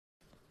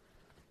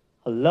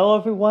Hello,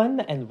 everyone,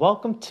 and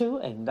welcome to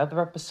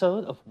another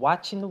episode of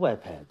Watching the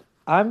Webhead.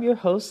 I'm your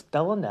host,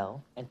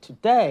 Delanell, and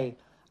today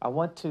I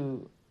want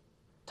to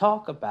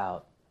talk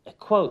about a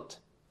quote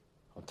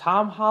from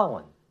Tom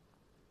Holland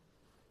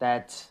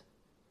that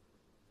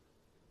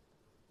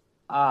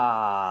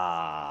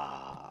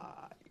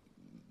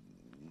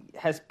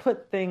has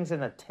put things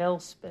in a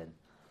tailspin.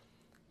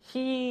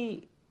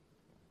 He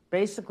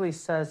basically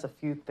says a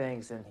few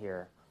things in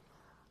here.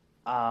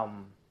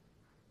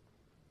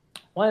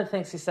 One of the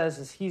things he says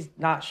is he's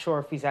not sure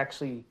if he's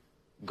actually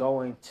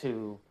going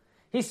to.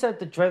 He said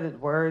the dreaded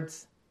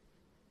words.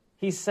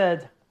 He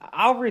said,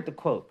 I'll read the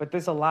quote, but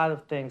there's a lot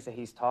of things that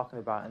he's talking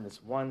about in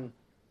this one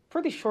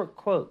pretty short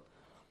quote.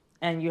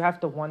 And you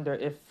have to wonder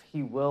if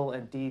he will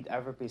indeed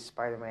ever be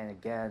Spider-Man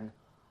again.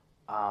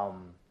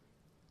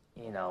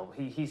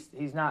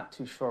 He's not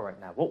too sure right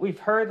now. What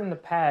we've heard in the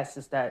past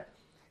is that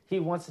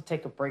he wants to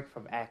take a break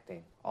from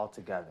acting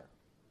altogether.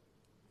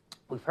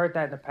 We've heard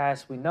that in the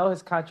past. We know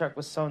his contract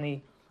with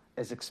Sony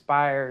is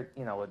expired.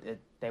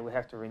 They would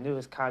have to renew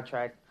his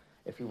contract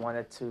if he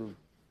wanted to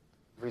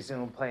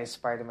resume playing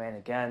Spider-Man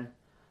again.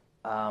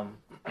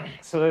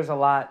 So there's a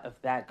lot of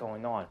that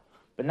going on.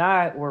 But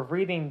now we're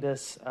reading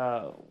this,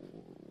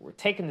 we're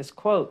taking this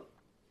quote,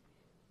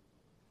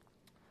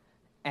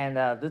 and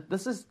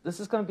this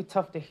is going to be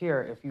tough to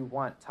hear if you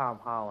want Tom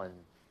Holland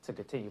to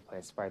continue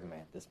playing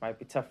Spider-Man. This might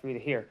be tough for you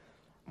to hear.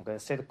 I'm going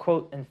to say the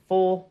quote in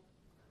full,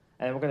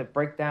 and we're going to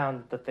break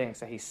down the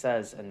things that he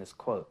says in this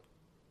quote.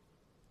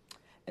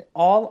 In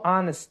all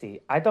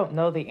honesty, I don't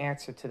know the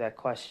answer to that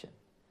question.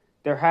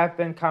 There have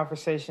been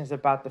conversations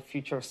about the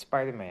future of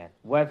Spider-Man.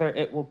 Whether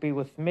it will be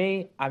with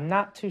me, I'm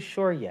not too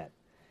sure yet.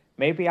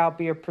 Maybe I'll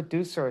be a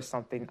producer or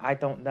something, I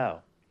don't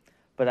know.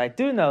 But I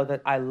do know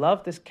that I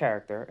love this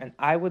character, and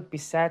I would be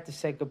sad to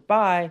say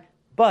goodbye,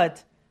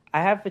 but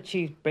I have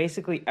achieved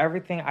basically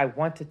everything I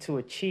wanted to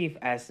achieve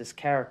as this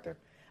character.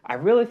 I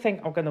really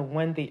think I'm going to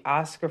win the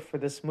Oscar for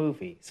this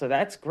movie, so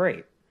that's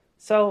great.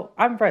 So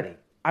I'm ready.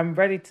 I'm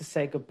ready to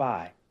say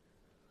goodbye.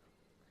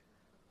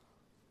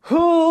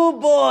 Hoo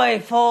boy,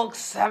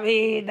 folks. I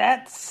mean,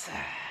 that's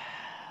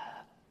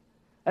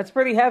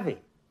pretty heavy.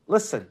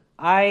 Listen,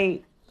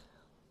 let's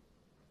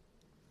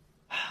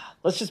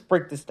just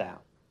break this down.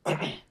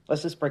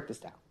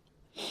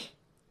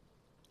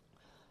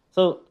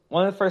 So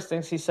one of the first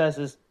things he says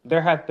is,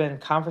 there have been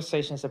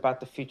conversations about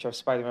the future of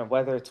Spider-Man.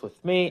 Whether it's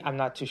with me, I'm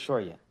not too sure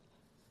yet.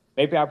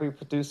 Maybe I'll be a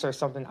producer or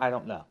something, I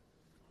don't know.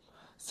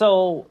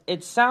 So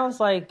it sounds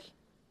like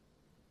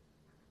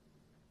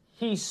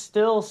he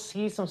still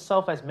sees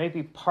himself as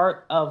maybe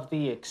part of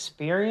the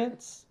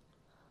experience,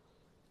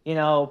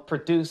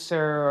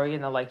 producer, or,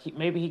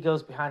 maybe he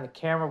goes behind the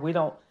camera.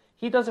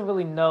 He doesn't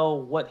really know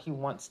what he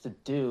wants to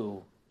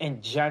do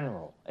in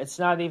general. It's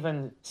not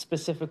even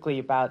specifically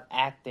about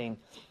acting.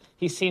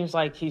 He seems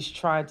like he's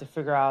trying to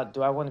figure out,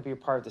 do I want to be a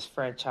part of this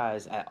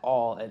franchise at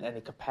all in any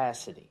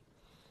capacity?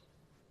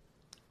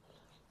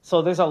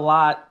 So there's a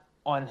lot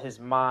on his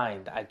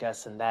mind, I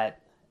guess, in that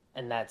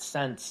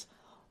sense.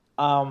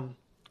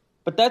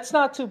 But that's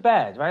not too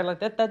bad, right?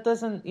 Like that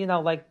doesn't,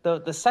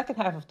 the second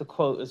half of the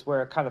quote is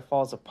where it kind of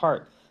falls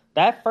apart.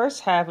 That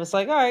first half is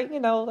like, all right,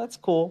 that's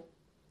cool.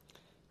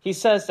 He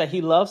says that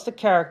he loves the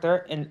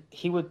character and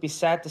he would be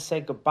sad to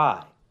say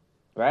goodbye,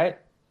 right?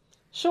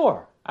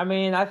 Sure. I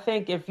mean, I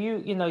think if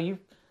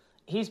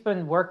he's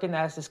been working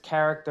as this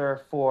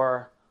character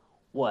for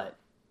what,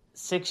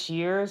 6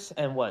 years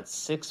and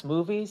 6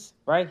 movies,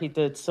 right? He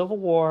did Civil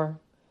War,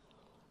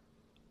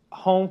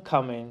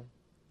 Homecoming,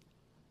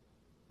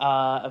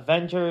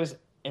 Avengers,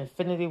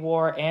 Infinity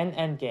War, and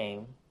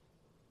Endgame,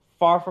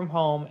 Far From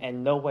Home,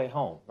 and No Way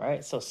Home,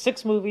 right? So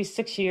 6 movies,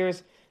 6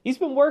 years. He's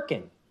been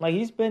working. Like,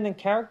 he's been in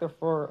character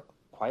for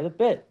quite a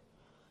bit.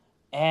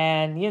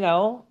 And,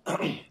 I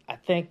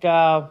think,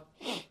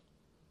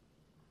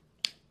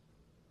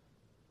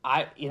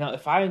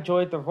 if I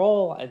enjoyed the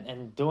role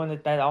and doing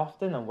it that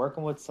often and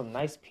working with some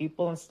nice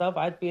people and stuff,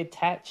 I'd be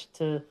attached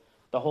to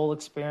the whole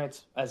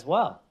experience as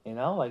well,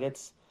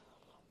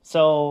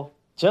 So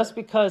just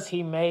because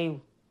he may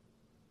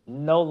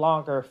no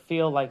longer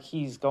feel like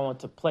he's going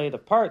to play the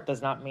part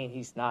does not mean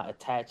he's not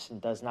attached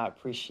and does not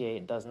appreciate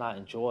and does not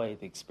enjoy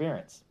the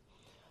experience.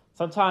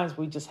 Sometimes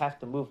we just have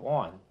to move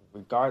on,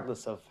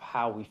 regardless of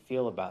how we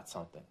feel about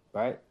something,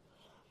 right?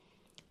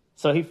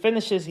 So he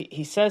finishes,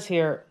 he says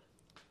here,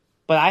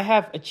 but I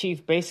have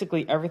achieved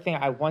basically everything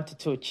I wanted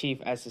to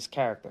achieve as this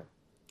character.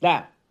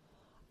 Now,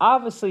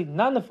 obviously,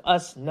 none of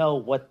us know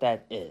what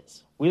that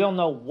is. We don't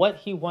know what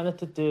he wanted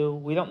to do.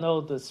 We don't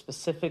know the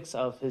specifics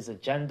of his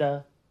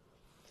agenda.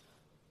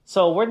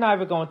 So we're not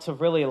even going to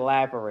really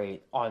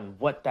elaborate on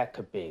what that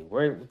could be.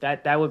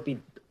 That would be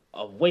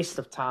a waste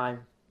of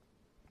time.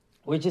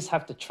 We just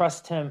have to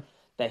trust him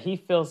that he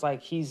feels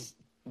like he's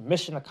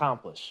mission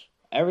accomplished.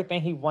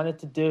 Everything he wanted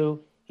to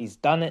do, he's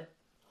done it.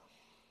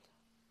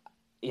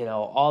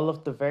 All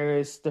of the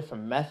various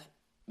different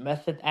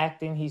method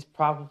acting he's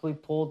probably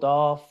pulled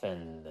off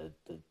and the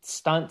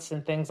stunts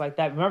and things like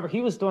that. Remember,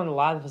 he was doing a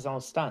lot of his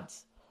own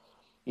stunts.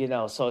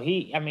 So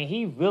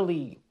he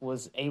really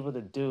was able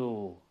to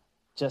do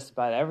just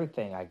about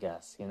everything, I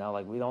guess.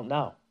 Like we don't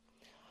know.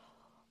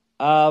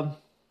 Um,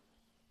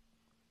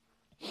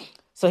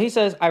 so he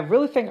says, I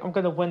really think I'm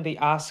going to win the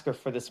Oscar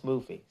for this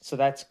movie. So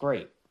that's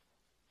great.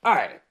 All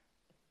right.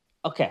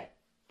 Okay.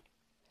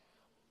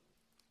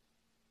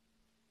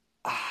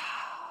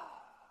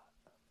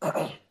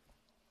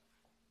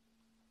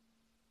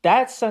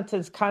 That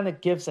sentence kind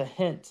of gives a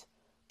hint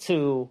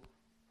to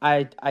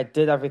I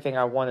did everything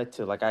I wanted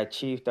to. Like I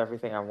achieved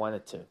everything I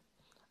wanted to.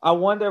 I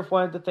wonder if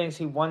one of the things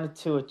he wanted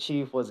to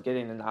achieve was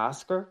getting an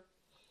Oscar.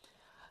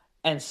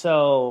 And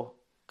so,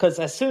 because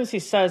as soon as he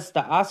says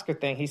the Oscar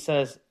thing, he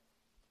says,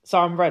 so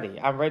I'm ready.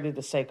 I'm ready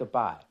to say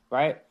goodbye,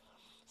 right?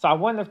 So I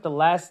wonder if the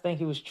last thing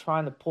he was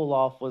trying to pull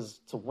off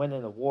was to win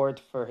an award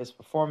for his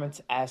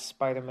performance as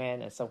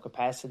Spider-Man in some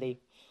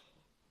capacity.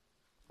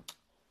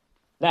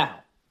 Now,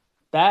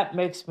 that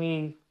makes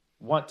me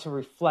want to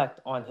reflect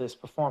on his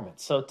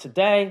performance. So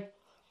today,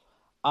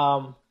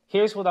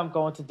 here's what I'm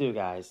going to do,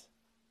 guys.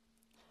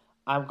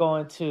 I'm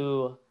going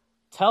to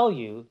tell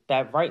you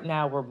that right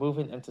now we're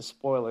moving into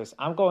spoilers.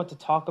 I'm going to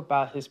talk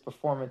about his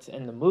performance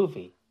in the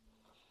movie.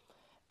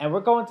 And we're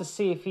going to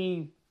see if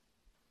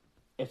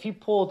he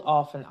pulled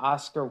off an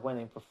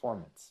Oscar-winning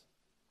performance.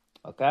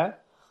 Okay?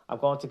 I'm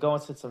going to go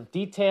into some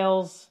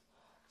details.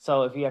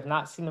 So if you have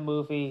not seen the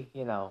movie,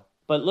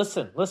 But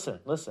listen.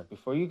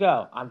 Before you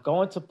go, I'm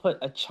going to put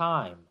a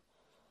chime.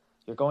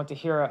 You're going to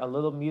hear a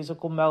little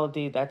musical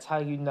melody. That's how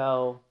you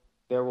know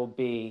there will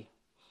be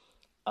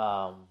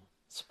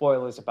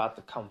spoilers about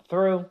to come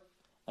through.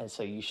 And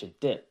so you should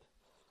dip.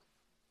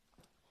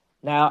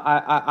 Now,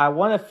 I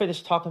want to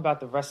finish talking about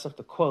the rest of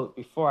the quote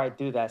before I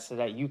do that so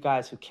that you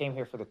guys who came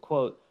here for the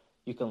quote,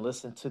 you can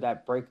listen to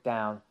that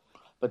breakdown.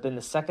 But then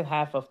the second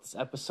half of this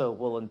episode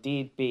will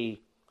indeed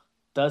be,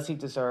 does he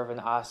deserve an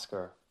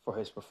Oscar for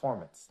his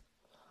performance?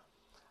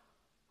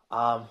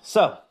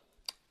 So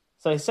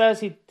he says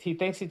he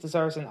thinks he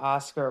deserves an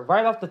Oscar.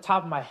 Right off the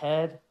top of my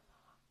head,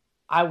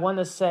 I want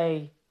to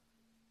say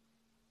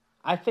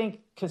I think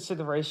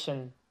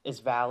consideration is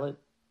valid.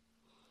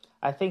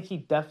 I think he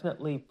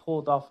definitely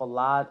pulled off a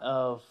lot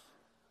of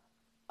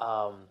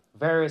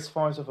various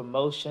forms of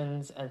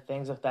emotions and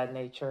things of that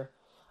nature.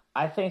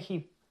 I think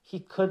he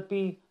could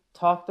be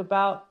talked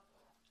about,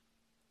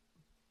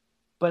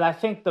 but I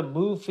think the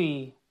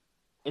movie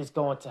is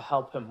going to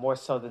help him more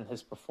so than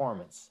his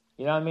performance.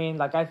 You know what I mean?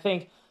 Like, I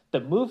think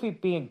the movie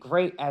being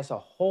great as a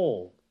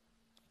whole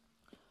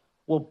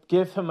will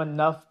give him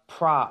enough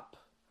prop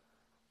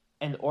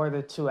in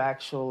order to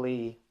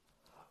actually...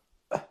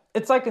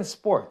 It's like in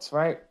sports,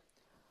 right?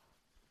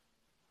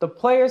 The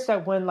players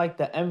that win like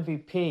the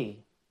MVP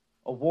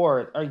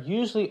award are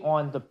usually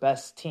on the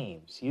best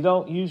teams. You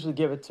don't usually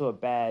give it to a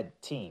bad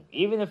team.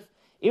 Even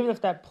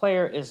if that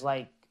player is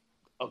like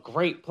a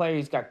great player,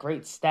 he's got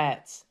great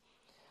stats.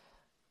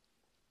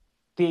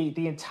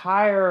 The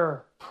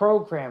entire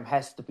program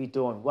has to be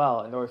doing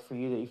well in order for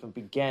you to even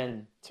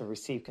begin to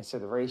receive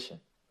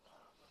consideration.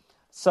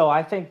 So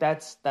I think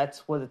that's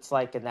what it's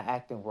like in the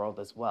acting world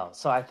as well.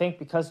 So I think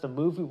because the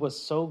movie was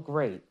so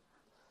great,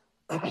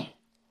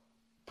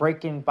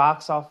 breaking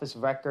box office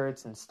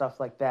records and stuff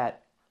like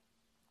that,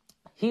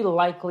 he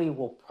likely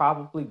will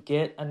probably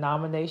get a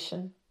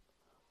nomination.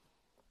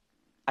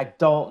 I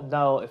don't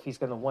know if he's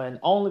going to win,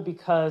 only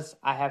because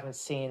I haven't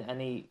seen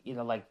any,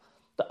 like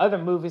the other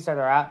movies that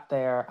are out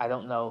there. I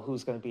don't know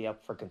who's going to be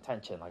up for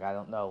contention. Like, I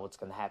don't know what's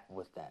going to happen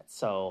with that.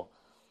 So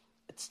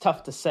it's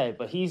tough to say,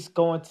 but he's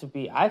going to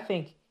be, I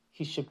think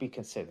he should be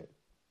considered.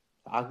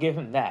 I'll give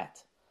him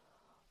that.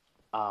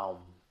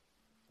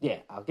 Yeah,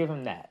 I'll give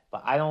him that.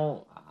 But I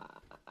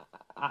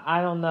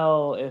don't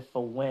know if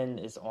a win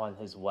is on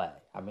his way.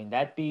 I mean,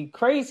 that'd be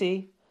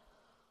crazy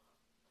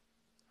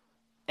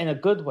in a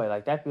good way.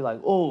 Like, that'd be like,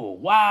 oh,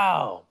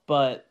 wow.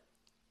 But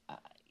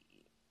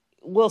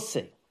we'll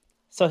see.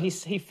 So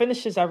he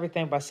finishes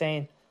everything by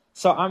saying,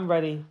 so I'm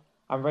ready.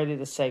 I'm ready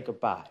to say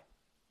goodbye.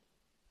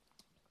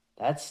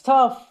 That's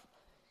tough.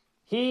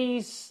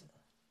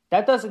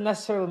 That doesn't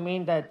necessarily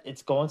mean that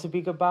it's going to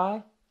be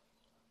goodbye,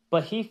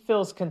 but he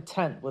feels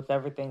content with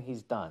everything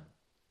he's done.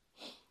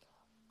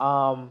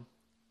 Now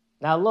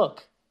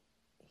look,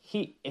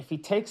 if he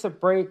takes a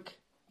break,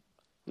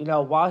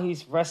 while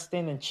he's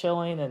resting and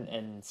chilling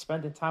and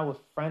spending time with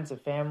friends and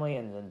family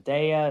and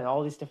Zendaya and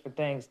all these different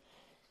things,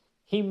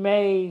 he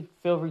may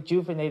feel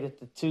rejuvenated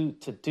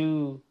to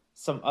do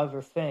some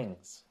other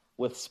things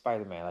with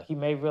Spider-Man. Like, he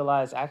may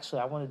realize, actually,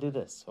 I want to do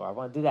this or I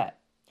want to do that.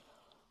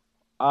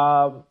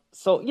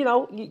 So,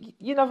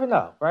 you never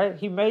know, right?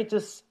 He may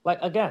just,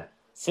 like, again,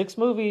 6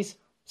 movies,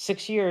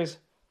 6 years,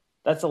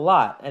 that's a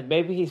lot. And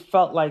maybe he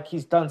felt like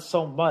he's done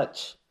so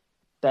much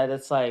that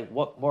it's like,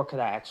 what more could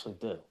I actually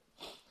do?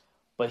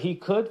 But he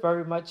could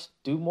very much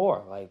do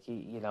more. Like,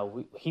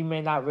 he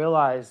may not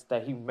realize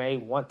that he may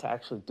want to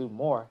actually do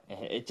more,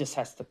 and it just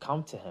has to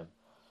come to him.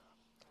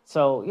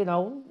 So,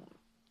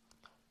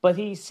 but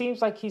he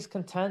seems like he's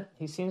content.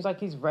 He seems like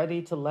he's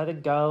ready to let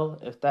it go,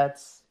 if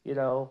that's,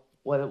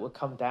 what it would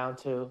come down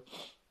to.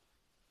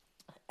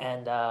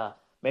 And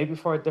maybe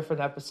for a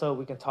different episode,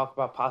 we can talk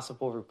about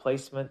possible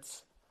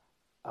replacements.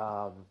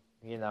 And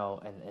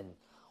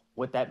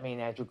would that mean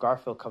Andrew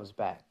Garfield comes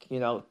back?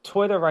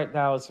 Twitter right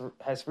now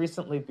has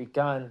recently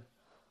begun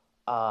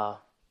uh,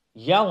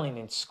 yelling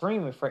and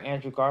screaming for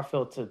Andrew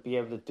Garfield to be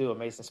able to do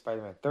Amazing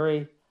Spider-Man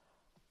 3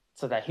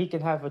 so that he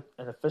can have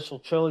an official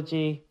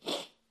trilogy.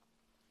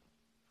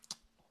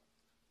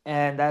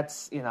 And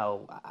that's,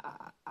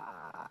 I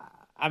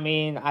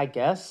mean, I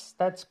guess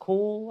that's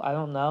cool. I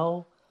don't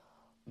know.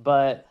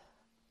 But,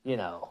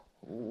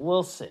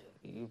 we'll see.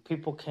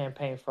 People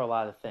campaign for a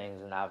lot of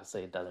things, and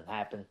obviously it doesn't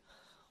happen.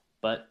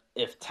 But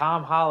if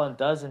Tom Holland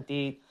does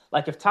indeed,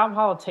 like if Tom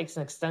Holland takes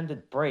an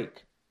extended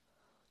break,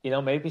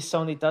 maybe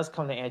Sony does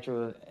come to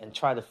Andrew and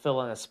try to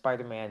fill in a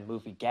Spider-Man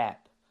movie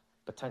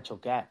potential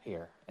gap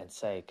here, and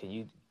say,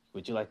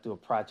 would you like to do a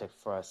project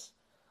for us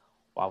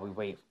while we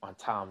wait on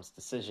Tom's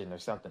decision or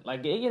something?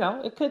 Like,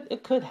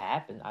 it could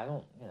happen. I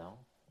don't,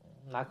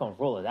 I'm not going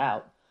to rule it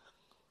out.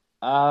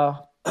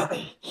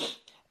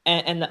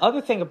 And the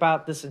other thing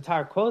about this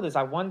entire quote is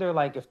I wonder,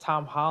 like, if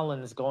Tom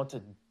Holland is going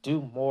to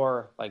do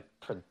more, like,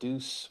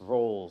 producer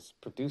roles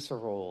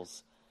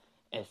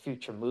in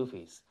future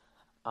movies.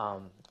 I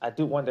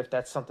do wonder if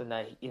that's something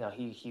that,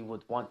 he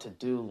would want to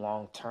do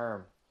long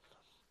term.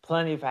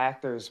 Plenty of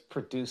actors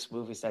produce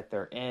movies that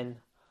they're in,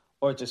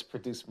 or just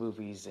produce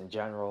movies in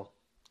general.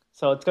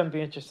 So it's going to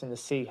be interesting to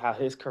see how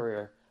his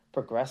career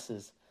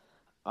progresses.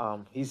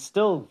 He's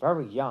still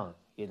very young,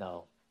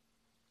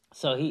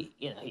 So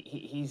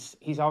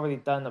he's already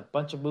done a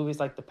bunch of movies.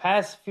 Like the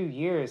past few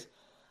years,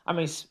 I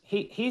mean,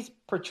 he's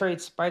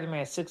portrayed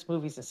Spider-Man 6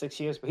 movies in 6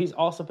 years, but he's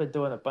also been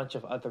doing a bunch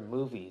of other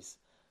movies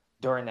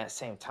during that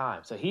same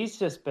time. So he's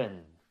just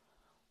been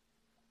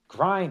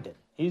grinding.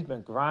 He's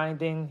been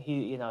grinding.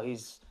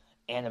 He's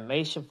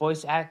animation,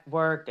 voice act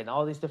work, and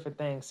all these different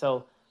things.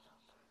 So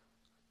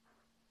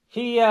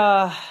he,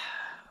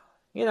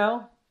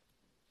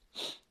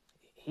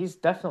 he's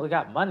definitely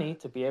got money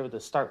to be able to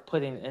start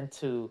putting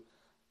into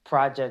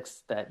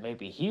projects that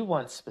maybe he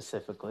wants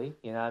specifically.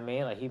 You know what I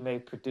mean? Like he may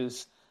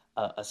produce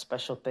a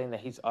special thing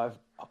that he's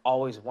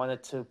always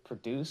wanted to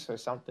produce or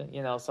something.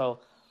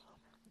 So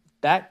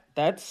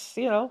that's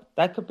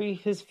that could be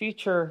his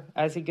future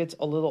as he gets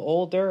a little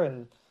older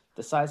and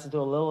decides to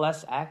do a little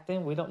less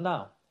acting. We don't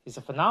know. He's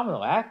a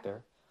phenomenal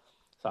actor,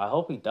 so I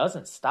hope he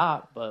doesn't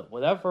stop. But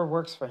whatever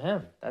works for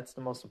him, that's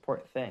the most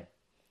important thing.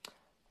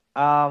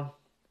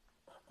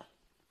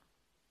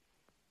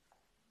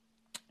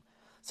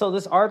 So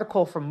this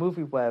article from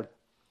MovieWeb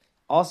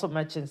also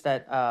mentions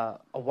that a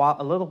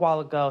little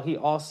while ago, he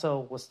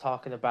also was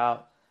talking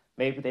about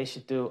maybe they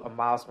should do a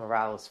Miles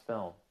Morales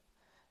film.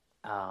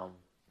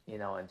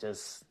 And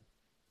just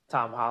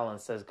Tom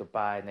Holland says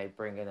goodbye and they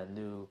bring in a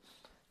new,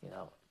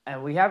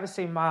 and we haven't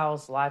seen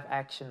Miles live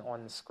action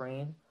on the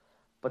screen,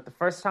 but the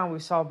first time we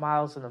saw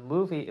Miles in a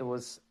movie, it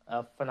was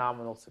a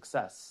phenomenal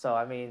success. So,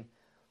 I mean,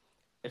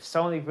 if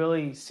Sony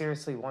really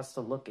seriously wants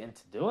to look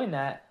into doing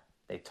that,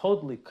 they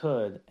totally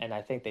could, and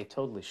I think they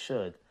totally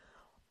should.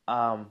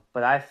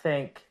 But I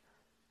think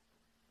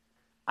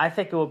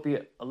it would be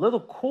a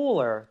little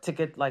cooler to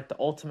get like the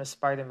Ultimate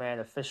Spider-Man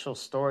official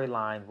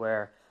storyline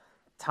where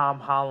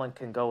Tom Holland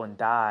can go and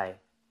die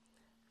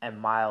and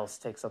Miles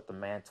takes up the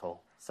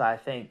mantle. So I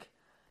think,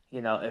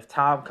 if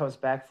Tom comes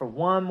back for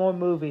one more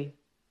movie,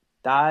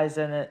 dies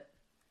in it,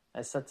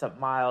 and sets up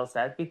Miles,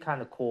 that'd be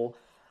kind of cool.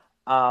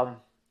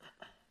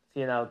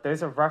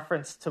 There's a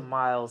reference to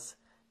Miles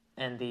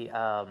in the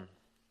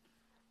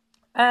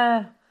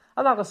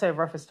I'm not gonna say a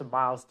reference to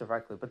Miles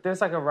directly, but there's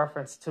like a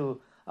reference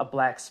to a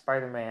black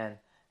Spider-Man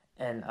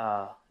in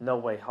No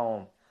Way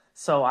Home.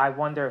 So I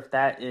wonder if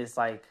that is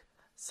like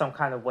some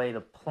kind of way to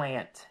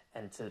plant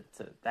and to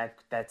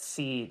that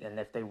seed, and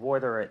if they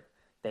water it,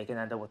 they can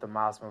end up with a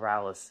Miles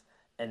Morales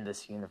in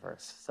this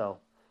universe. So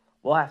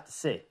we'll have to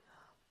see.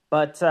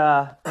 But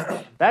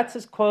that's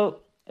his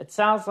quote. It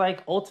sounds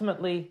like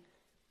ultimately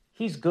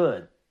he's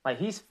good. Like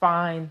he's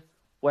fine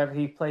whether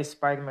he plays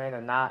Spider-Man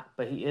or not,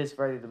 but he is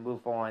ready to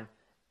move on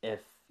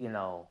if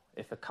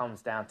it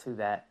comes down to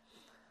that.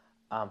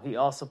 He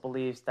also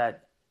believes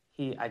that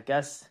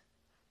it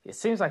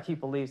seems like he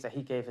believes that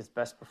he gave his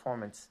best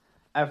performance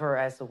ever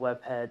as the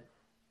webhead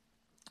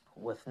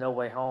with No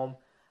Way Home.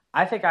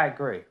 I think I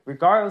agree.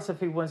 Regardless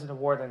if he wins an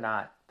award or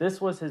not, this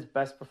was his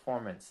best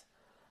performance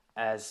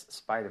as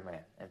Spider-Man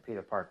and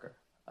Peter Parker.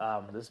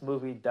 This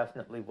movie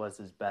definitely was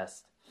his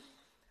best.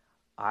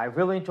 I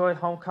really enjoyed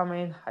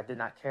Homecoming. I did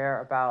not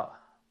care about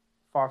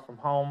Far From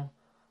Home,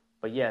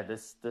 but yeah,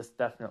 this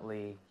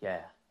definitely,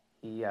 yeah.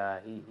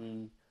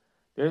 There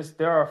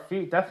are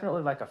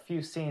a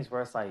few scenes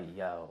where it's like,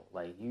 yo,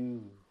 like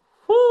you,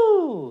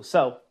 whoo.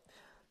 So,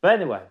 but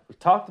anyway, we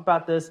talked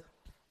about this.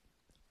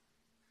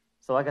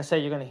 So like I said,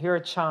 you're going to hear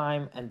a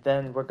chime, and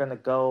then we're going to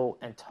go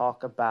and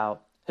talk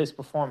about his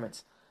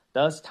performance.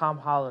 Does Tom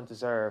Holland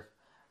deserve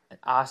an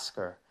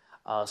Oscar?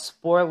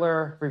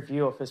 Spoiler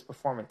review of his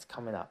performance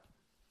coming up.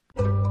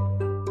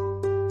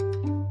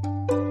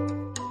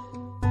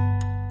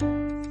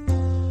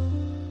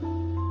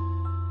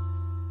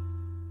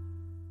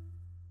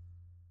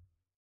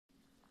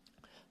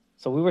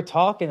 So we were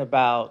talking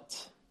about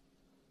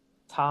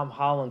Tom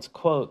Holland's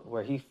quote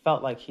where he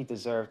felt like he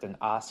deserved an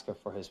Oscar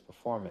for his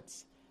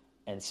performance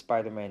in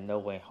Spider-Man No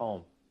Way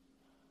Home.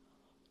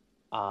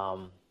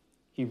 Um,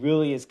 he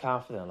really is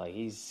confident. Like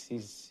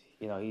he's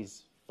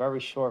very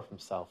sure of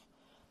himself.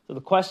 So the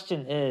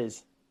question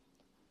is,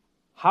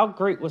 how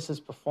great was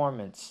his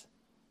performance,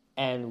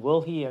 and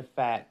will he in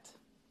fact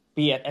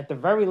be at the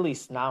very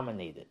least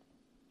nominated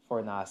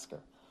for an Oscar?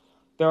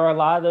 There are a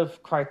lot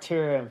of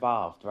criteria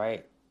involved,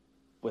 right?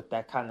 With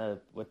that kind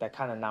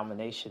of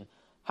nomination.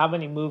 How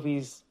many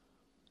movies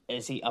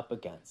is he up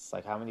against?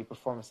 Like how many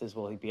performances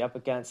will he be up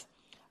against?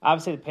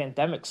 Obviously the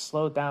pandemic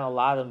slowed down a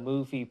lot of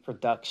movie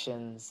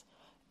productions,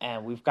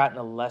 and we've gotten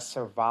a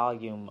lesser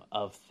volume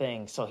of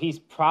things. So he's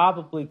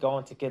probably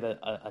going to get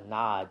a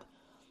nod.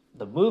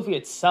 The movie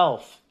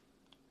itself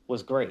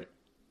was great.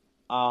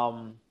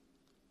 Um,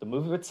 the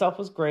movie itself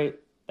was great.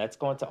 That's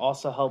going to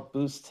also help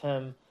boost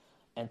him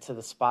into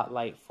the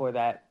spotlight for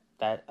that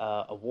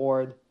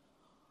award.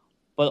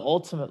 But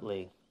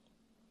ultimately,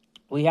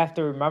 we have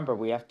to remember,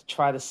 we have to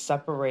try to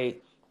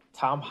separate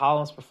Tom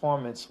Holland's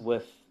performance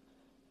with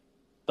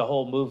the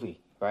whole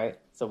movie, right?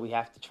 So we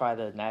have to try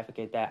to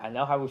navigate that. I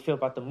know how we feel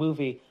about the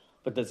movie,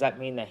 but does that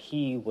mean that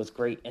he was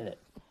great in it?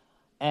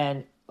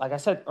 And like I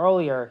said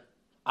earlier,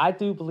 I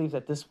do believe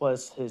that this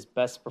was his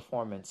best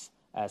performance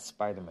as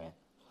Spider-Man.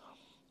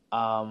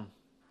 Um,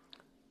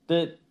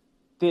 the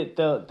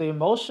the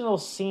emotional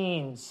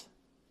scenes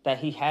that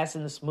he has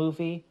in this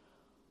movie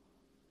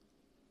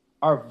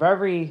are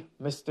very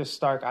Mr.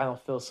 Stark, I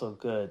don't feel so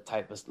good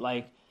type of,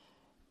 like,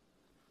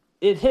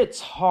 it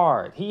hits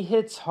hard. He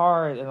hits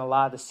hard in a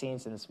lot of the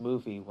scenes in this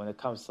movie when it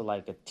comes to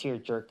like a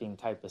tear-jerking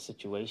type of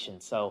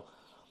situation. So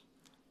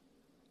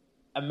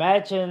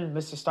imagine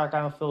Mr. Stark,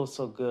 I don't feel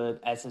so good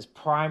as his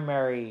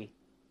primary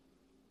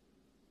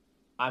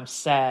I'm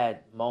sad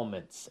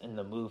moments in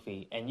the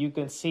movie. And you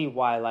can see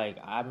why, like,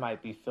 I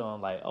might be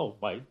feeling like, oh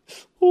my,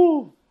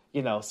 ooh,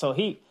 so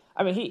he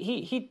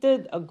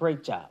did a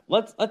great job.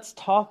 Let's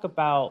talk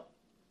about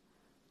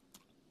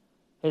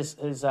his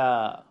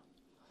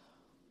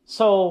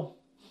so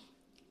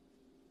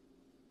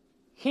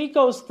he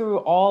goes through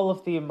all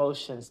of the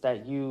emotions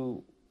that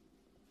you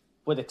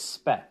would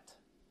expect.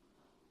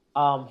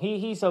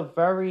 He's a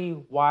very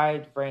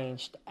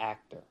wide-ranged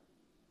actor.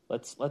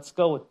 Let's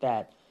go with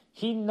that.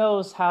 He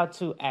knows how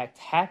to act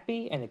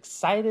happy and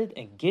excited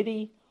and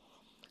giddy.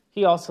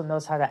 He also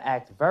knows how to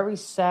act very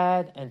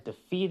sad and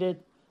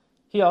defeated.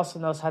 He also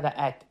knows how to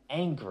act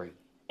angry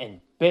and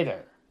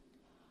bitter.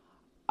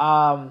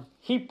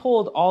 He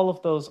pulled all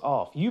of those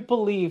off. You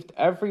believed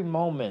every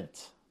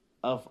moment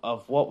of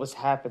what was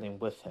happening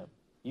with him.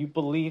 You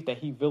believed that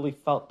he really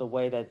felt the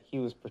way that he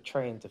was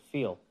portraying to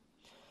feel.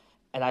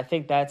 And I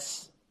think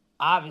that's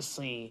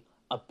obviously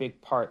a big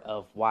part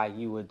of why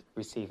you would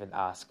receive an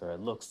Oscar.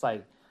 It looks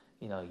like,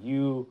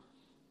 you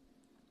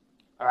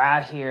are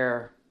out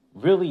here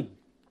really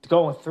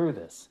going through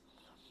this.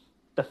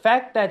 The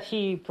fact that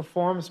he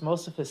performs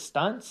most of his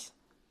stunts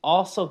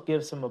also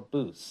gives him a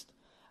boost.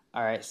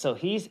 All right, so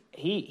he's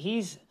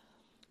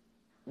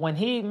when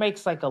he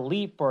makes like a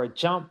leap or a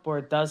jump or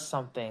does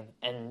something,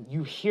 and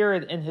you hear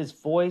it in his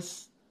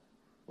voice,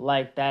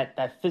 like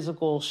that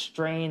physical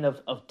strain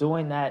of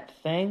doing that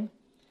thing,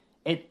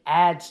 it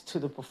adds to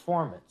the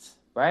performance,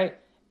 right?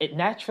 It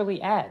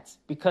naturally adds,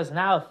 because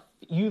now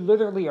you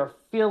literally are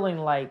feeling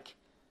like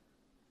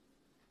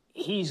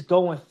he's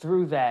going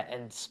through that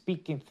and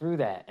speaking through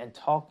that and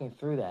talking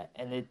through that.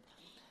 And it,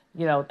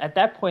 at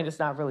that point, it's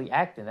not really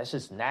acting. That's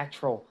just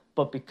natural.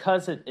 But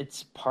because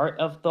it's part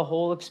of the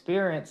whole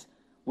experience,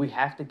 we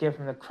have to give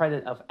him the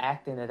credit of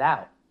acting it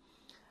out.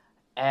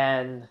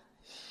 And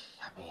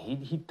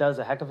he does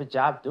a heck of a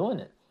job doing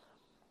it.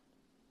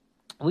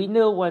 We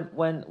knew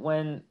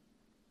when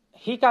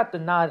he got the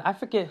nod, I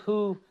forget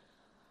who.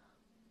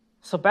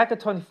 So back in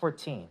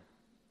 2014,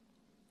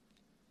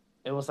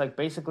 it was like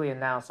basically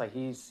announced like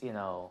he's,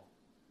 around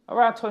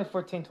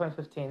 2014,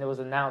 2015, it was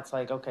announced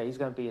like, okay, he's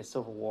going to be in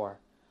Civil War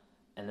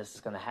and this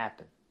is going to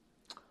happen.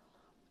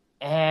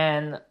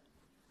 And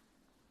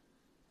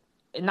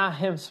not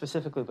him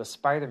specifically, but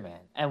Spider-Man.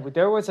 And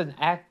there was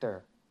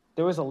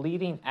a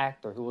leading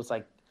actor who was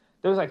like,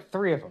 there was like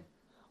three of them.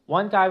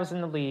 One guy was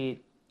in the lead.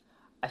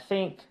 I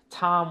think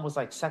Tom was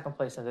like second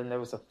place, and then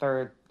there was a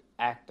third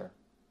actor.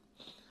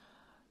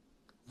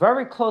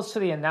 Very close to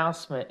the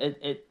announcement,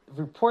 it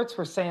reports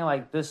were saying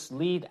like this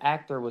lead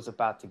actor was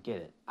about to get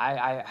it.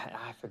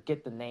 I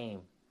forget the name,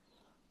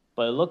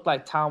 but it looked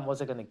like Tom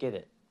wasn't going to get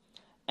it.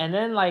 And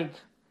then like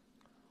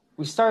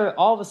we started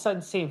all of a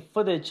sudden seeing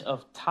footage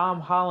of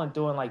Tom Holland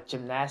doing like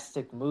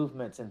gymnastic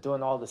movements and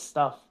doing all this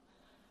stuff.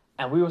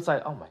 And we was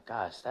like, oh my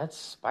gosh, that's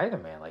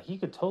Spider-Man. Like he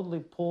could totally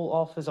pull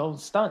off his own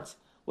stunts,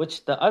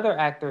 which the other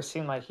actor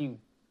seemed like he,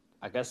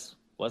 I guess,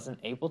 wasn't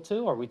able to,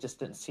 or we just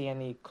didn't see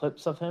any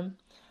clips of him.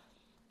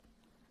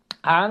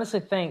 I honestly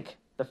think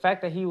the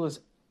fact that he was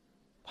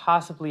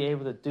possibly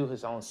able to do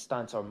his own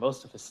stunts or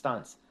most of his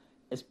stunts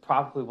is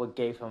probably what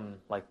gave him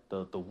like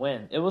the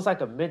win. It was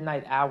like a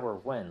midnight hour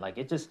win. Like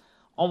it just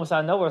almost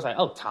out of nowhere, it's like,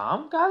 oh,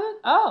 Tom got it?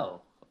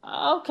 Oh,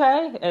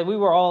 okay. And we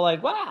were all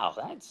like, wow,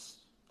 that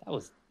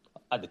was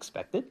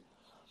unexpected.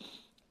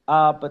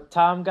 But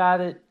Tom got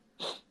it,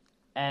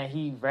 and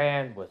he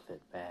ran with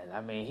it, man.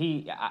 I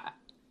mean,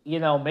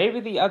 maybe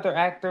the other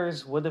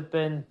actors would have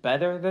been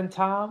better than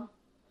Tom,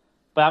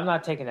 but I'm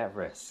not taking that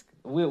risk.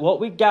 What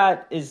we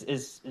got is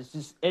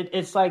just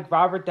it's like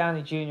Robert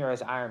Downey Jr.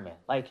 as Iron Man.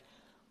 Like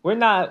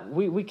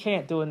we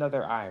can't do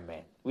another Iron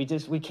Man. We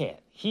can't.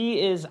 He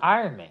is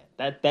Iron Man.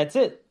 That's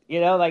it.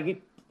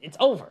 It's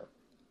over.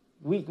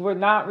 We're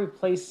not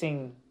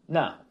replacing.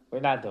 No,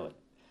 we're not doing it.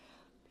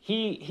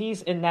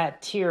 He's in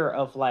that tier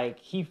of like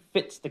he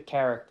fits the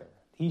character.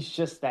 He's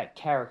just that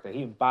character.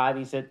 He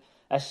embodies it.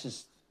 That's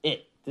just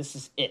it. This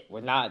is it.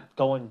 We're not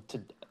going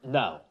to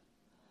no.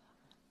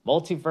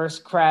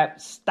 Multiverse crap.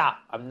 Stop.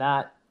 I'm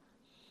not.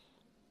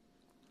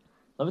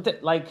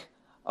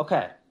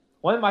 Okay.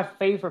 One of my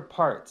favorite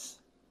parts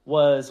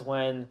was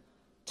when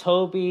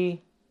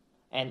Toby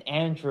and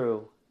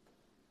Andrew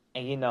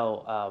and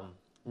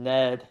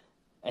Ned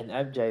and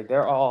MJ,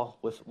 they're all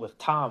with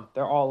Tom.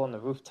 They're all on the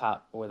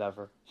rooftop or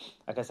whatever.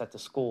 I guess at the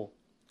school.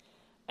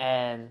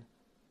 And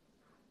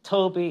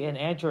Toby and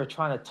Andrew are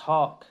trying to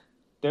talk.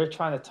 They're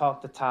trying to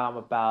talk to Tom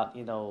about,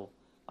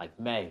 like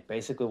May,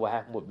 basically what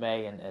happened with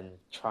May and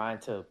trying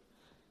to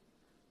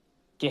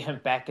get him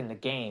back in the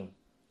game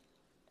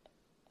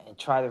and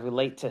try to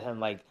relate to him.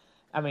 Like,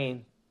 I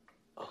mean,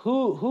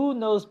 who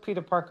knows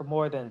Peter Parker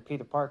more than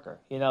Peter Parker?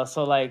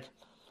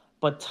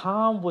 But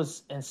Tom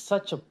was in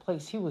such a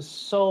place. He was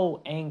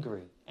so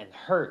angry and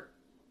hurt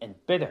and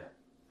bitter.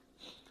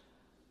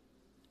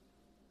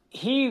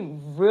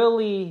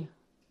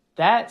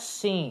 That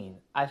scene,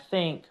 I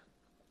think,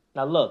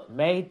 now look,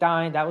 May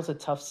dying, that was a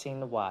tough scene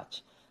to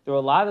watch. There were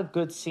a lot of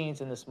good scenes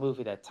in this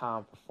movie that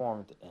Tom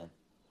performed in.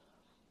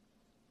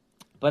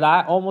 But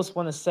I almost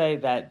want to say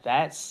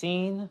that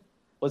scene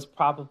was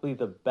probably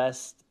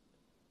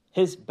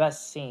his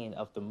best scene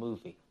of the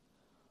movie.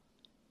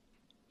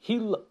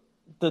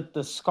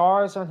 The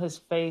scars on his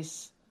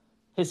face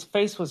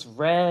was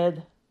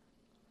red,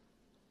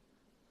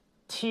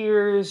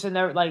 tears and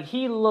everything. Like,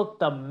 he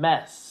looked a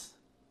mess.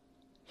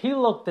 He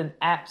looked an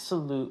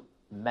absolute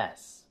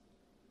mess.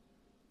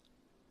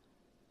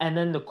 And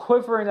then the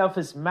quivering of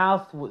his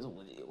mouth was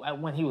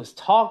when he was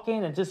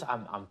talking, and just,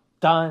 I'm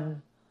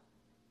done.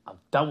 I'm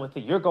done with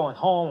it. You're going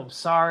home. I'm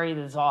sorry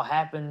this all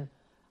happened.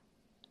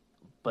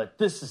 But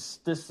this is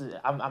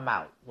I'm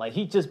out. Like,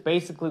 he just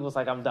basically was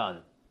like, I'm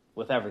done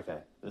with everything.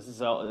 It's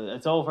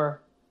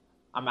over.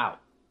 I'm out.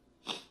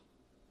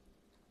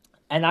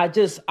 And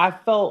I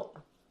felt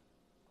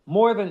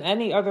more than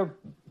any other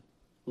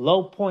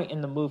low point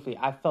in the movie,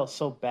 I felt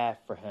so bad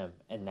for him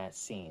in that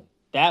scene.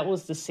 That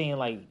was the scene,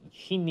 like,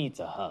 he needs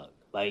a hug.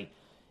 Like,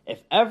 if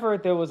ever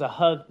there was a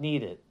hug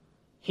needed,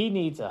 he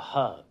needs a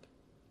hug.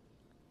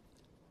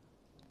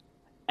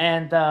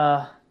 And,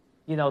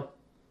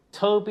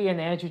 Toby and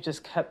Andrew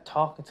just kept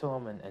talking to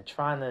him and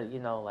trying to,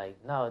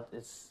 no,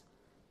 it's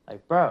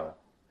like, bro.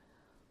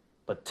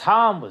 But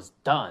Tom was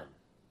done.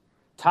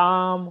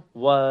 Tom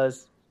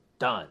was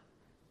done.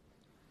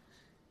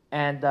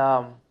 And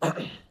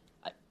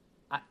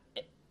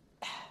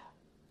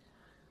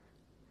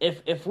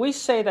if we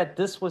say that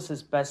this was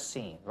his best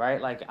scene,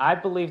 right? Like, I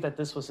believe that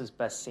this was his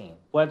best scene.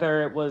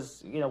 Whether it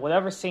was,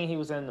 whatever scene he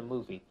was in the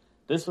movie,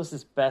 this was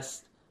his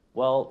best,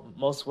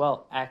 most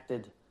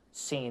well-acted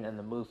scene in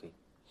the movie.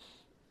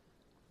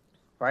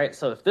 Right?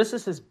 So if this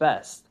is his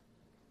best,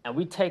 and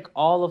we take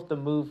all of the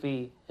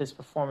movie, his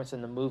performance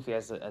in the movie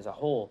as a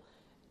whole,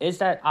 is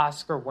that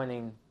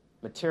Oscar-winning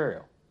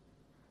material?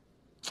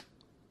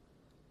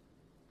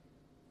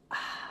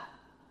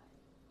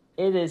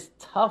 It is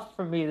tough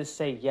for me to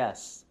say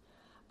yes.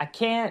 I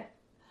can't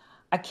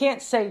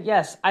say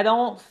yes. I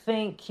don't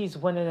think he's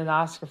winning an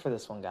Oscar for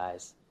this one,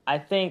 guys. I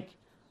think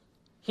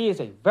he is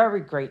a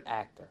very great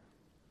actor.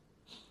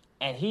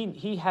 And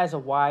he has a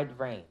wide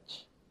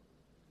range.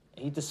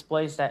 He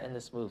displays that in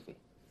this movie.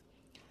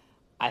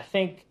 I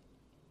think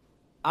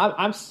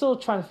I'm still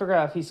trying to figure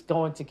out if he's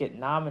going to get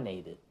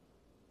nominated.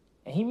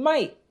 And he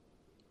might.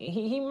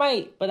 He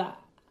might, but I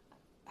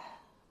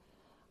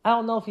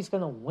don't know if he's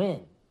going to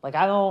win. Like,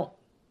 I don't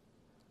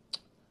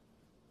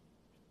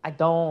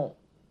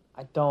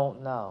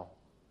know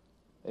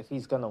if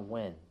he's going to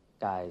win,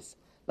 guys.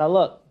 Now,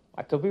 look,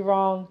 I could be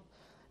wrong.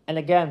 And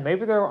again,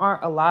 maybe there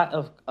aren't a lot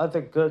of other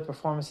good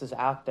performances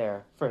out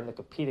there for him to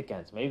compete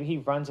against. Maybe he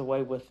runs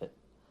away with it.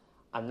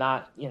 I'm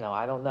not,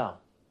 I don't know.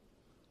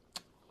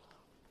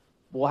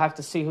 We'll have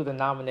to see who the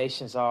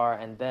nominations are,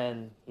 and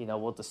then,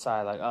 we'll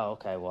decide, like, oh,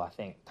 okay, well, I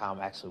think Tom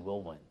actually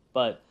will win.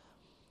 But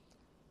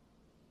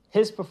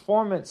his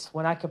performance,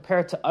 when I compare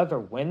it to other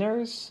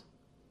winners,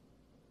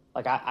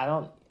 like, I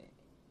don't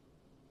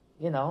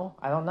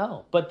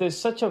know. But there's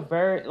such a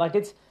very, like,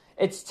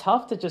 it's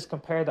tough to just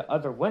compare the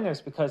other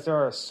winners because there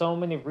are so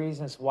many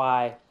reasons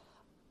why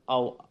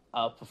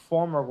a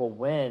performer will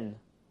win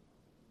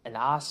an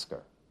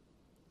Oscar.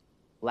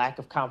 Lack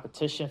of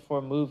competition for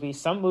a movie.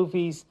 Some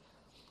movies,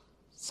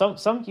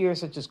 some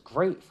years are just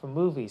great for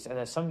movies, and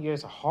then some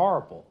years are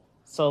horrible.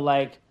 So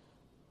like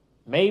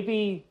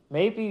maybe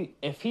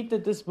if he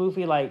did this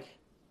movie like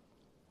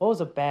what was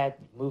a bad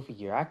movie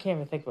year? I can't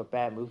even think of a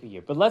bad movie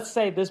year. But let's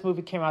say this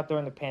movie came out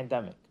during the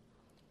pandemic,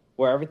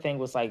 where everything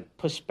was like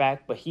pushed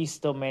back, but he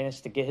still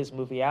managed to get his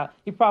movie out.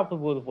 He probably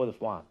would have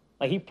won.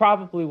 Like he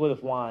probably would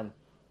have won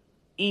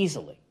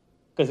easily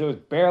because there was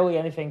barely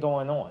anything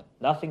going on.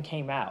 Nothing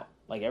came out.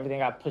 Like everything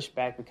got pushed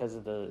back because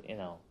of the.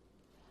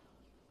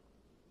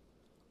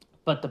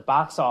 But the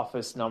box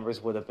office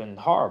numbers would have been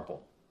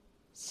horrible.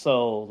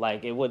 So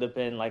like it would have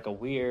been like a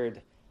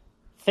weird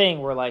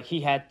thing where like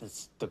he had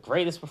the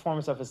greatest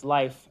performance of his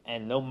life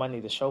and no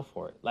money to show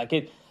for it. Like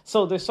it.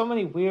 So there's so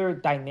many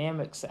weird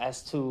dynamics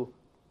as to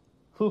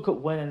who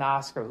could win an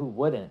Oscar, who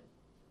wouldn't.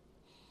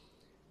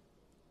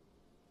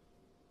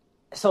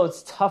 So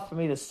it's tough for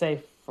me to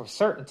say for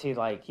certainty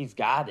like he's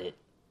got it.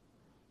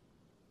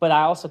 But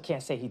I also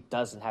can't say he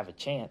doesn't have a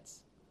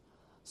chance.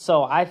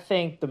 So I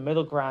think the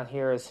middle ground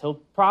here is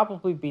he'll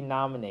probably be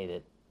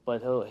nominated,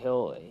 but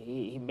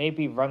he may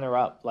be runner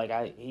up.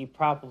 Like he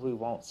probably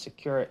won't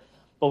secure it,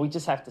 but we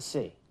just have to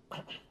see.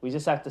 We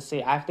just have to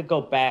see. I have to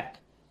go back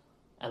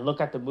and look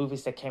at the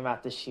movies that came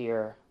out this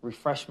year,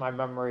 refresh my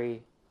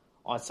memory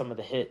on some of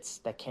the hits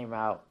that came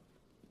out,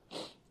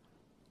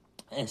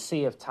 and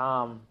see if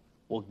Tom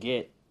will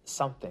get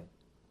something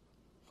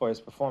for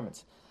his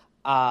performance.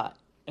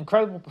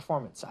 Incredible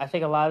performance. I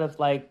think a lot of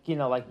like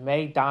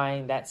May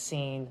dying, that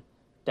scene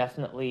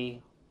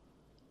he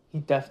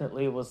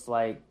definitely was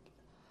like,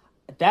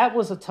 that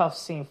was a tough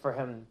scene for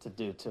him to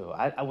do too.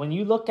 When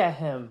you look at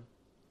him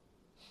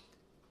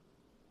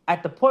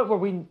at the point where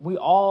we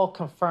all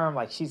confirm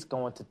like she's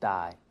going to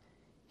die,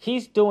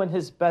 he's doing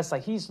his best.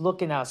 Like he's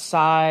looking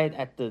outside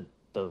at the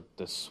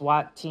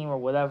SWAT team or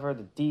whatever,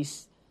 the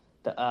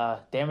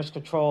damage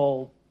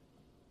control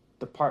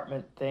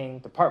department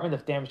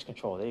of damage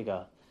control. There you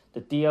go. The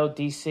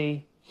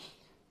DODC,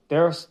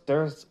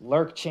 there's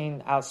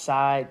lurching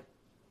outside.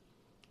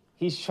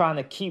 He's trying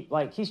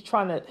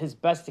his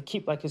best to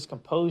keep like his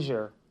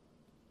composure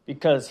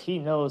because he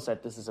knows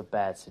that this is a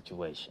bad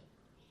situation.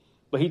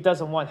 But he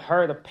doesn't want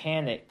her to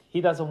panic.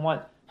 He doesn't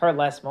want her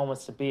last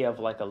moments to be of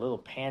like a little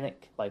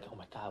panic, like, oh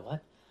my God,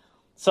 what?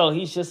 So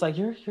he's just like,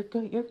 you're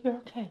good, you're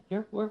okay.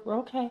 We're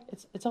okay.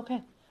 It's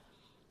okay.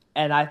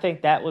 And I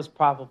think that was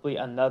probably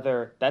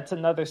another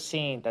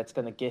scene that's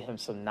gonna get him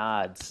some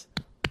nods.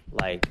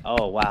 Like,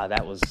 oh wow,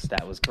 that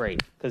was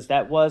great. Because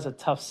that was a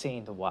tough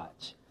scene to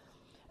watch.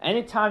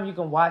 Anytime you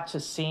can watch a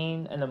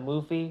scene in a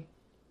movie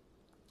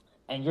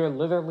and you're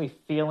literally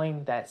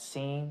feeling that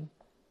scene,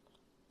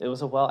 it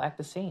was a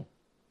well-acted scene.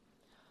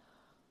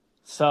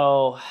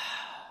 So,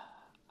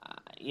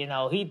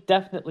 he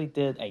definitely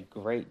did a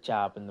great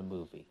job in the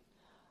movie.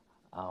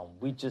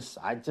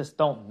 I just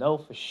don't know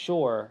for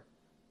sure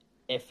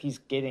if he's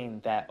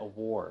getting that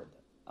award.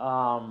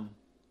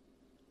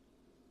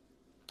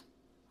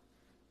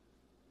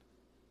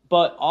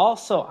 But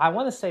also, I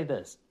want to say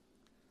this.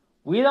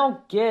 We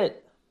don't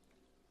get...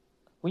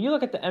 When you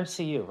look at the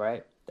MCU,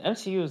 right? The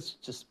MCU has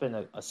just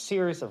been a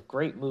series of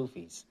great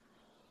movies.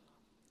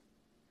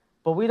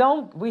 But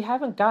we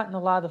haven't gotten a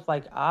lot of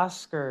like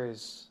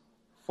Oscars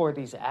for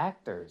these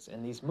actors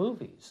in these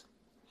movies.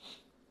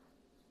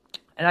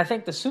 And I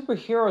think the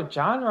superhero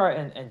genre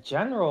in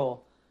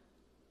general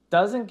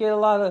doesn't get a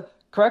lot of...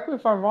 Correct me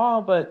if I'm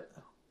wrong, but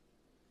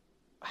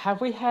have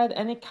we had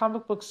any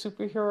comic book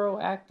superhero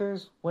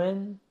actors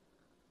win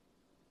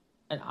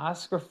an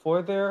Oscar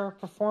for their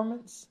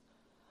performance?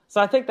 So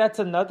I think that's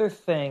another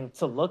thing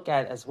to look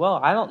at as well.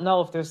 I don't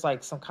know if there's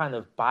like some kind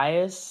of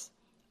bias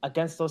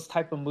against those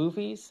type of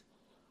movies,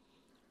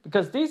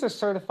 because these are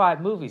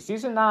certified movies.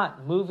 These are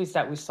not movies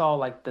that we saw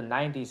like the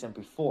 90s and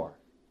before,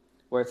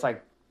 where it's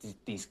like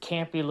these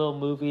campy little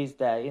movies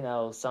that,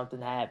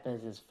 something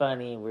happens, it's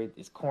funny,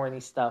 it's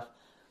corny stuff.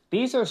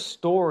 These are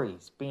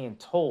stories being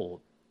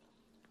told.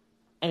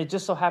 And it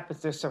just so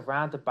happens they're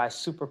surrounded by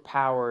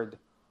superpowered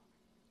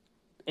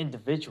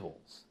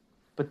individuals.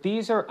 But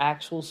these are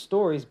actual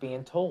stories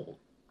being told.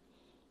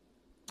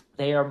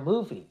 They are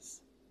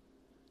movies.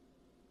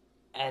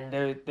 And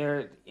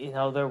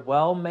they're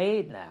well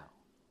made now.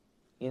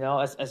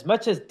 As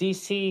much as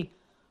DC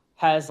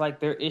has like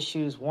their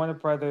issues, Warner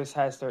Brothers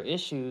has their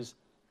issues,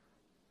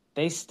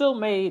 they still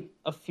made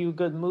a few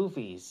good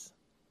movies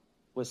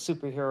with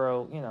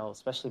superhero,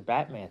 especially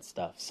Batman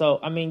stuff. So,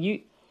 I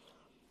mean,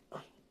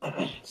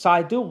 so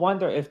I do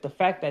wonder if the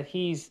fact that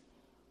he's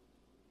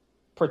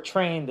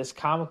portraying this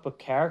comic book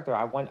character,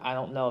 I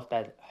don't know if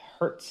that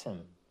hurts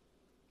him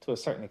to a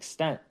certain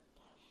extent.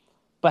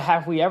 But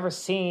have we ever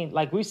seen,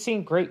 like, we've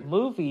seen great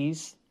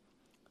movies,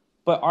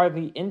 but are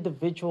the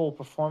individual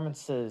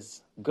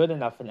performances good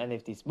enough in any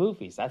of these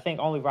movies? I think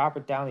only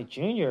Robert Downey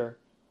Jr.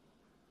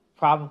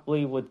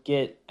 probably would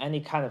get any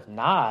kind of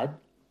nod.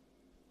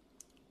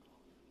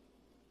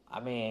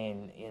 I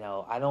mean,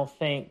 I don't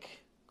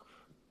think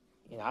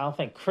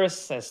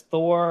Chris as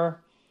Thor.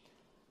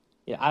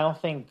 I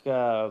don't think,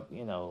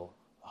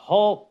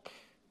 Hulk,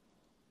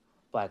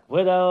 Black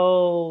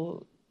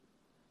Widow,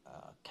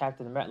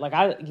 Captain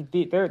America.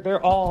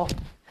 They're all.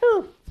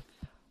 Whew,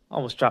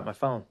 almost dropped my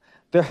phone.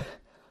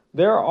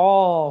 They're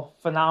all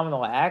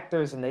phenomenal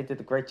actors, and they did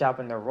a great job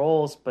in their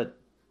roles, but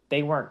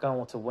they weren't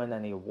going to win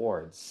any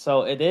awards.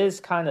 So it is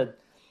kind of.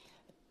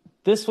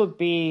 This would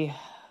be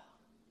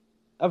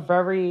a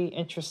very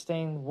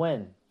interesting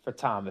win for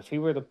Tom if he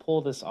were to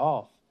pull this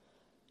off.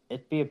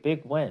 It'd be a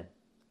big win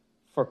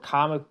for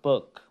comic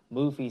book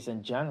movies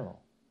in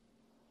general,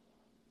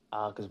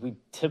 because we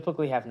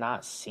typically have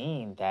not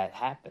seen that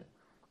happen.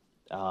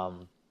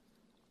 And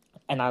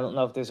I don't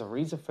know if there's a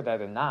reason for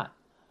that or not,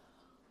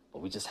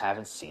 but we just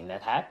haven't seen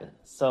that happen.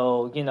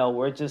 So,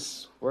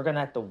 we're going to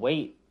have to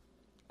wait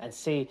and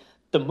see.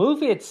 The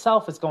movie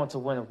itself is going to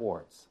win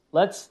awards.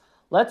 Let's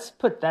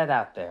put that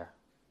out there.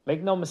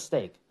 Make no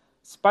mistake.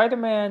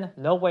 Spider-Man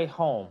No Way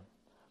Home,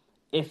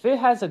 if it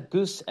has a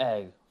goose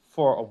egg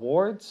for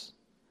awards,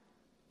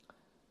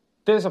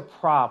 there's a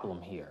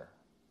problem here.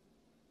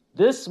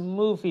 This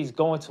movie's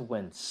going to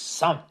win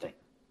something.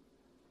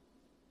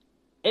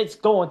 It's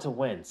going to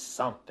win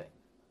something,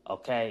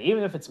 okay?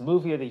 Even if it's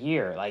movie of the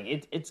year,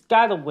 it's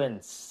got to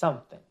win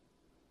something.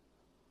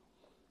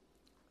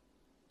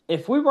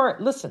 If we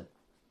weren't, listen.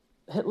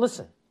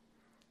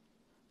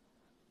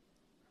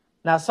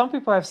 Now, some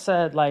people have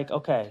said,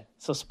 okay,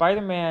 so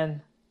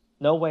Spider-Man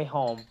No Way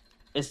Home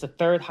is the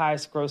third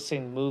highest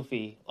grossing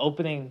movie,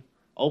 opening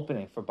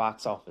for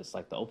box office,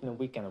 like the opening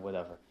weekend or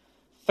whatever.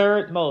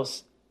 Third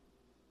most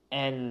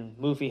in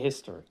movie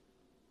history.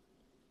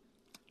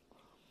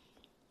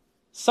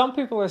 Some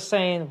people are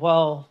saying,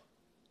 well,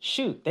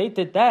 shoot, they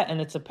did that and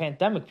it's a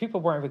pandemic.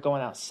 People weren't even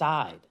going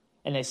outside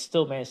and they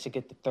still managed to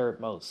get the third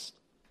most.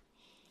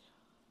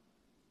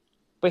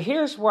 But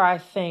here's where I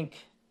think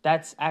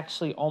that's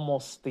actually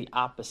almost the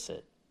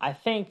opposite. I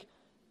think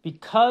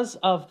because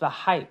of the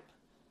hype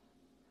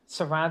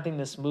surrounding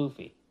this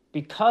movie,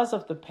 because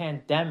of the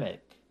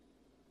pandemic,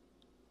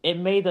 it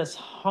made us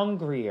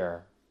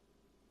hungrier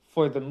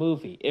for the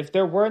movie. If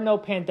there were no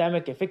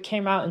pandemic, if it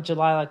came out in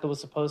July like it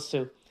was supposed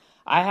to,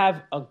 I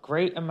have a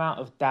great amount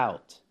of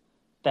doubt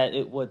that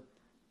it would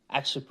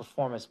actually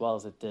perform as well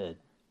as it did.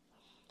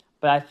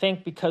 But I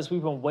think because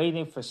we've been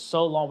waiting for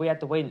so long, we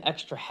had to wait an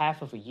extra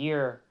half of a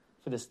year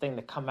for this thing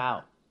to come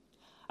out.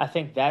 I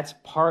think that's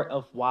part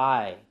of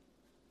why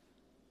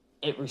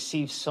it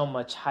received so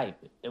much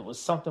hype. It was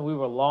something we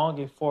were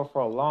longing for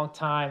a long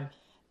time.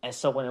 And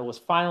so when it was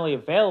finally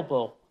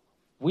available,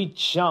 we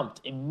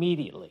jumped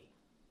immediately.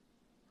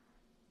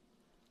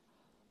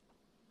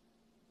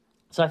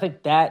 So I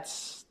think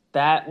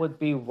that would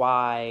be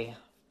why,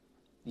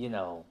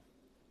 the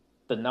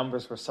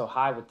numbers were so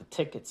high with the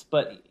tickets.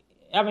 But,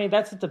 I mean,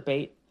 that's a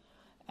debate.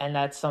 And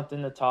that's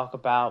something to talk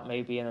about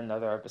maybe in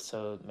another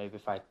episode, maybe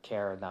if I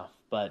care enough.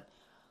 But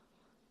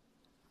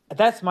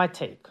that's my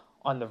take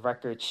on the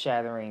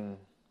record-shattering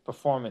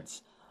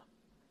performance.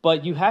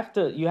 But you have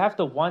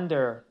to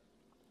wonder,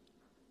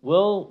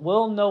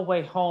 will No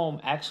Way Home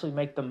actually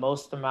make the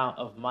most amount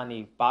of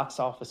money box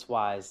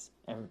office-wise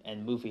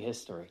and movie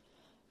history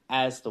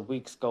as the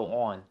weeks go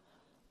on?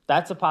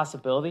 That's a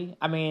possibility.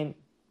 I mean,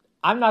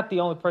 I'm not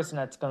the only person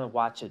that's going to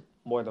watch it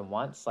more than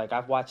once.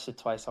 I've watched it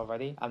twice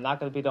already. I'm not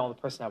going to be the only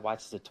person that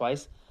watches it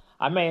twice.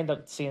 I may end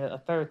up seeing it a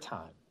third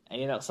time.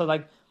 And, so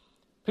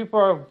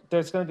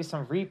there's going to be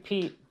some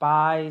repeat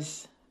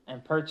buys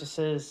and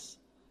purchases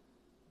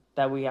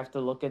that we have to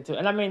look into.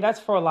 And I mean, that's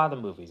for a lot of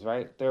movies,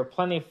 right? There are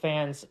plenty of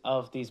fans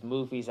of these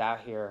movies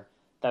out here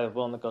that are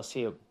willing to go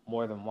see it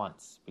more than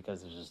once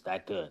because it's just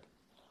that good.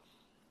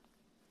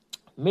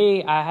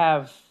 Me, I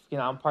have,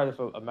 I'm part of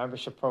a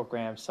membership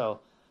program, so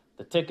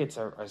the tickets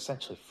are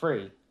essentially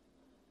free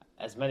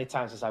as many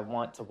times as I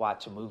want to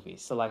watch a movie.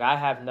 So I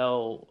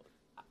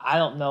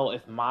don't know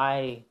if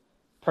my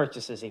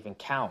purchases even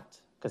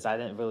count because I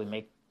didn't really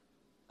make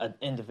an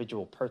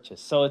individual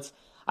purchase. So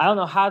I don't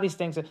know how these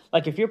things are,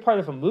 if you're part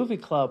of a movie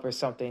club or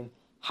something,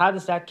 how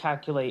does that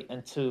calculate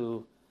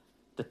into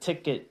the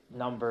ticket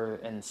number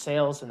and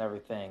sales and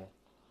everything?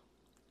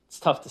 It's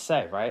tough to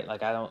say, right? I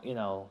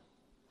don't,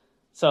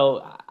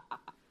 so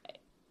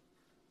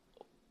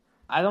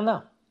I don't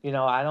know.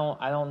 I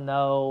don't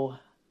know.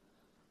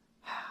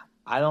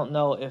 I don't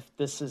know if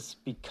this is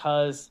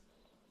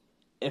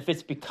if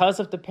it's because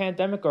of the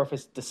pandemic or if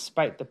it's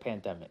despite the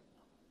pandemic.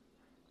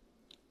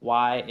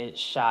 Why it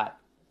shot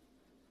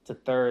to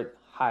third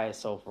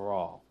highest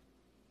overall.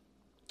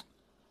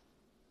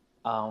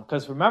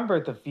 Because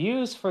remember, the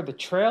views for the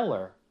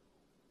trailer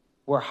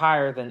were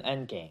higher than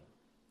Endgame.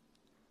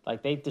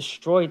 They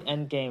destroyed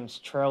Endgame's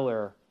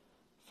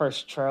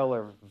first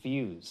trailer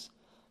views.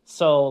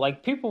 So,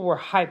 people were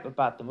hyped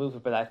about the movie,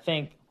 but I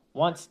think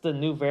once the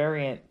new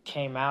variant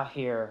came out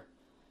here,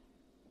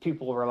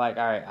 people were like,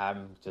 all right,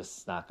 I'm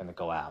just not going to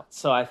go out.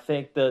 So I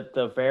think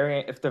the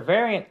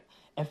variant,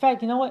 in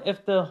fact, you know what?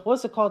 If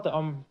what's it called? The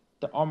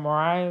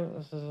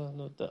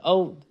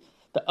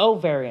O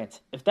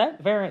variant, if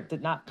that variant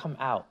did not come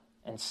out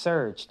and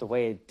surge the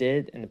way it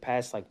did in the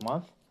past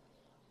month,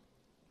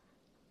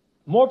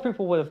 more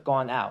people would have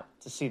gone out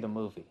to see the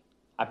movie.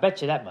 I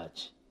bet you that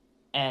much.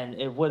 And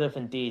it would have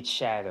indeed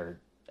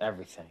shattered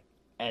everything.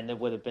 and it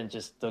would have been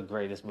just the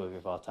greatest movie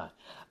of all time.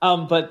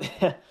 But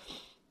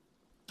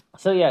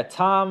so yeah,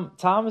 Tom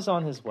is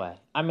on his way.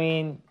 I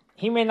mean,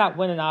 he may not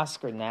win an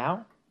Oscar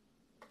now,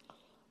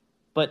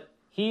 but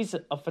he's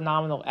a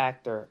phenomenal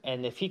actor,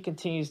 and if he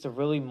continues to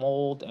really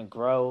mold and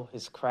grow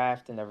his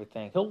craft and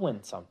everything, he'll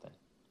win something.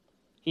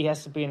 He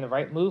has to be in the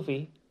right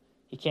movie.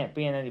 He can't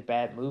be in any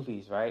bad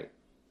movies, right?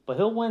 But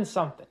he'll win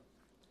something.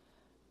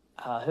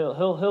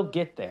 He'll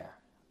get there.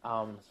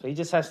 So he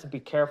just has to be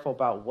careful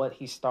about what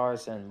he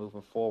stars in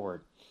moving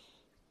forward.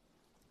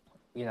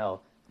 You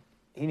know,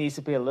 he needs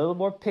to be a little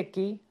more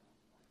picky.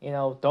 You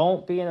know,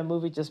 don't be in a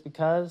movie just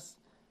because.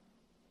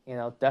 You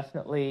know,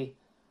 definitely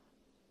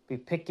be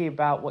picky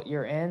about what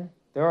you're in.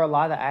 There are a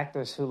lot of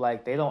actors who,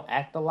 like, they don't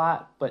act a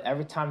lot, but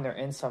every time they're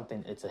in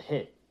something, it's a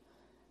hit.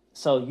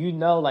 So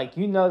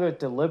they're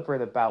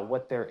deliberate about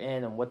what they're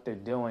in and what they're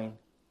doing.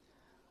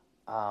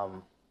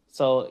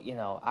 So, you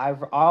know,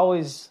 I've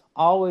always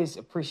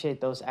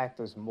appreciate those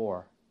actors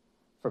more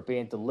for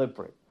being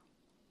deliberate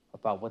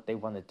about what they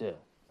want to do.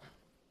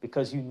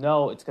 Because you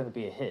know it's going to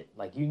be a hit.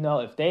 Like, you know,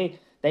 if they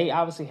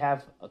obviously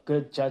have a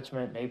good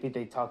judgment, maybe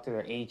they talk to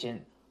their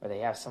agent or they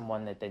have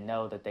someone that they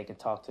know that they can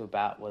talk to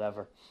about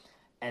whatever.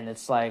 And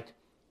it's like,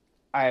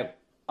 all right,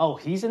 oh,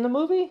 he's in the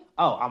movie?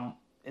 Oh,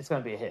 it's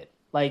going to be a hit.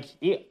 Like,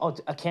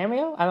 a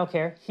cameo? I don't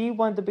care. He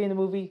wanted to be in the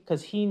movie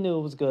because he knew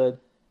it was good.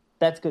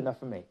 That's good enough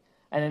for me.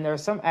 And then there are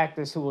some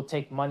actors who will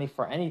take money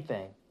for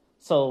anything.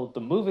 So the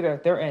movie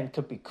that they're in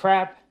could be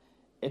crap.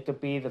 It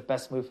could be the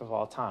best movie of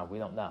all time. We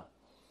don't know.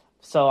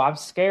 So I'm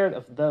scared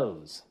of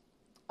those.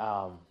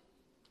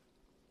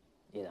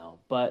 You know,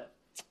 but,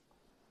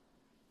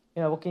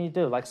 you know, what can you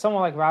do? Like,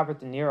 someone like Robert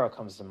De Niro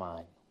comes to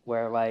mind,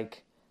 where,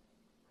 like,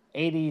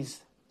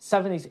 70s,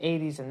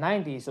 80s, and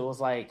 90s, it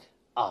was like,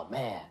 oh,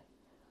 man.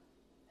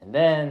 And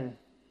then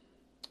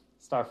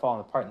started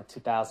falling apart in the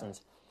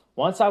 2000s.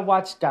 Once I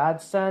watched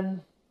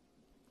Godson,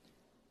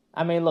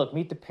 I mean, look,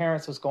 Meet the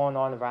Parents was going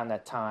on around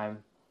that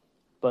time,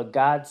 but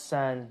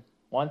Godson,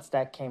 once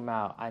that came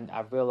out,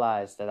 I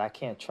realized that I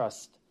can't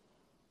trust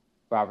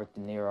Robert De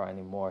Niro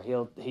anymore.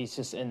 He's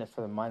just in it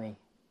for the money,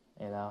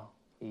 you know.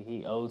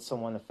 He owed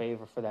someone a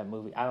favor for that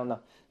movie. I don't know.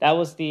 That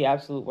was the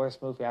absolute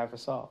worst movie I ever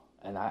saw,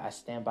 and I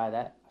stand by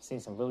that. I've seen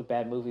some really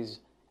bad movies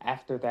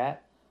after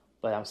that,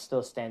 but I'm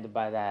still standing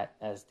by that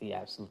as the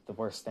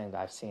worst thing that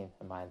I've seen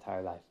in my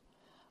entire life.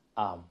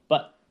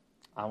 But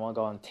I don't want to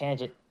go on a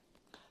tangent.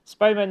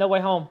 Spider-Man No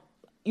Way Home.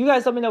 You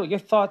guys let me know what your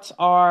thoughts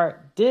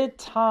are. Did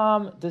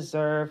Tom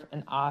deserve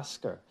an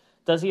Oscar?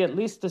 Does he at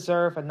least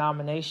deserve a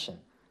nomination?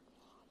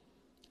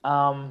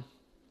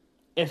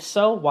 If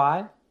so,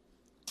 why?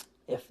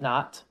 If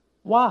not,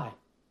 why?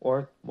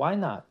 Or why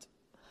not?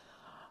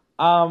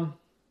 Yeah,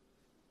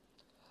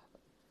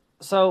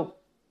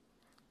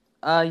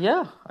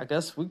 I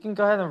guess we can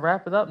go ahead and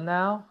wrap it up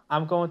now.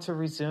 I'm going to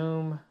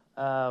resume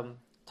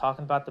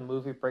talking about the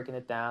movie, breaking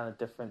it down in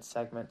different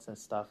segments and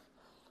stuff.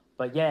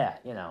 But yeah,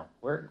 you know,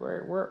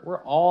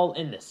 we're all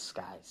in this,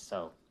 guys.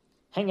 So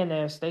hang in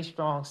there, stay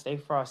strong, stay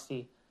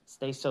frosty,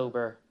 stay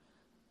sober,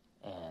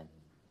 and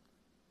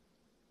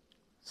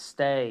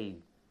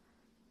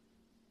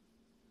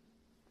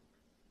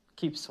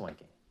keep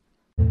swinging.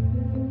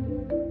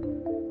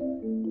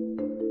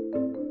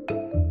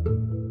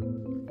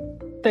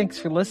 Thanks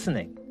for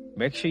listening.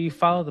 Make sure you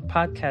follow the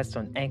podcast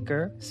on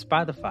Anchor,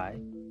 Spotify,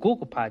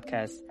 Google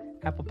Podcasts,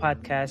 Apple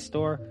Podcasts,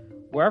 or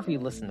wherever you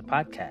listen to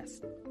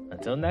podcasts.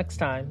 Until next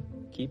time,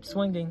 keep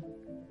swinging.